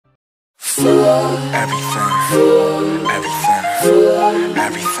너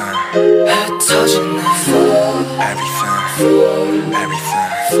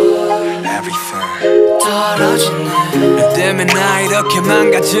때문에 나 이렇게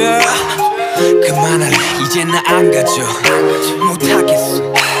망가져. 그만할래 이제 나 안 가져. 못하겠어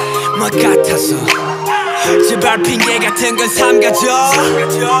뭐 같아서. 제발 핑계 같은 건 삼가져.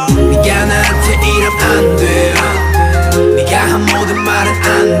 네가 나한테 이러면 안 돼요. 네가 한 모든 말은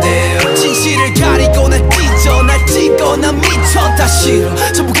안 돼요. 진실을 가리고 날 찢어 날 찢고 난 미쳐. 다 싫어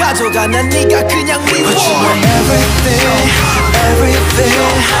전부 가져가 난 네가 그냥 미워. But you are everything, everything,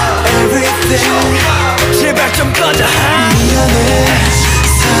 everything. 제발 좀 꺼져. 미안해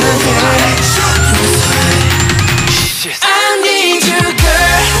사랑해. I need you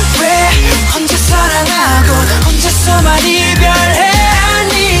girl. 왜 혼자 사랑하고 혼자서만 이별해. I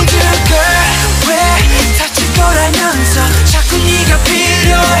need you girl. 왜 다칠 거라면서 자꾸 네가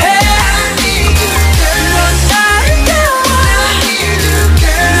필요해. I need you girl. 넌 아름다워. I need you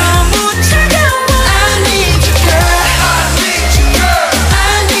girl. 너무 차가워. I need you girl. I need you girl.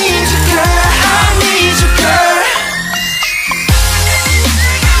 I need you girl. I need you girl.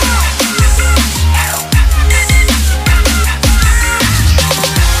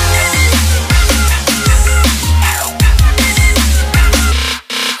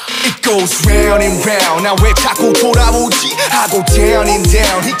 Goes round and round. 나 왜 자꾸 돌아오지 하고 down and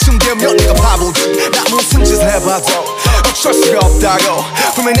down. 이쯤 되면 내가 바보지. 나 무슨 짓을 해봐도 어쩔 수가 없다고.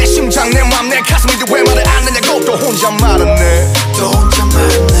 분명 내 심장 내 맘 내 가슴인데 왜 말을 안 하냐고. 또 혼자 말았네. 또 혼자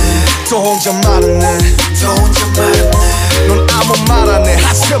말았네. 또 혼자 말았네. 또 혼자 말았네. 넌 아무 말 안 해.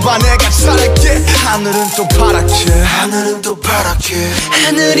 하세봐 내가 잘할게. 하늘은 또 파랗게. 하늘은 또 파랗게.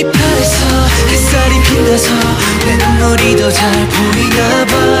 하늘이 파래서 햇살이 빛나서 내 눈물이 더 잘 보이나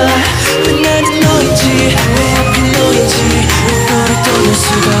봐. 왜 나는 너인지 왜 하필 너인지 너를 떠날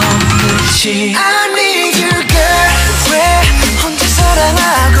수가 없는지. I need you girl. 왜 혼자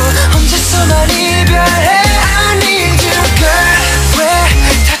사랑하고 혼자서만 이별해. I need you girl. 왜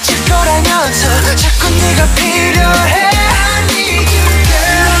다칠 거라면서 자꾸 네가 필요해. I need you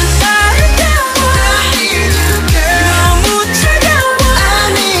girl. 넌 아름다워. I need you girl. 너무 차가워. I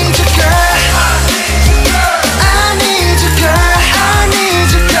need you girl. I need you girl. I need you girl. I need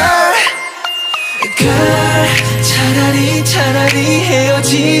you girl. Girl 차라리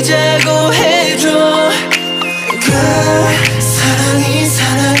헤어지자고 해줘. Girl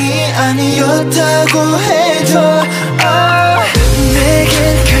사랑이 아니었다고 해줘.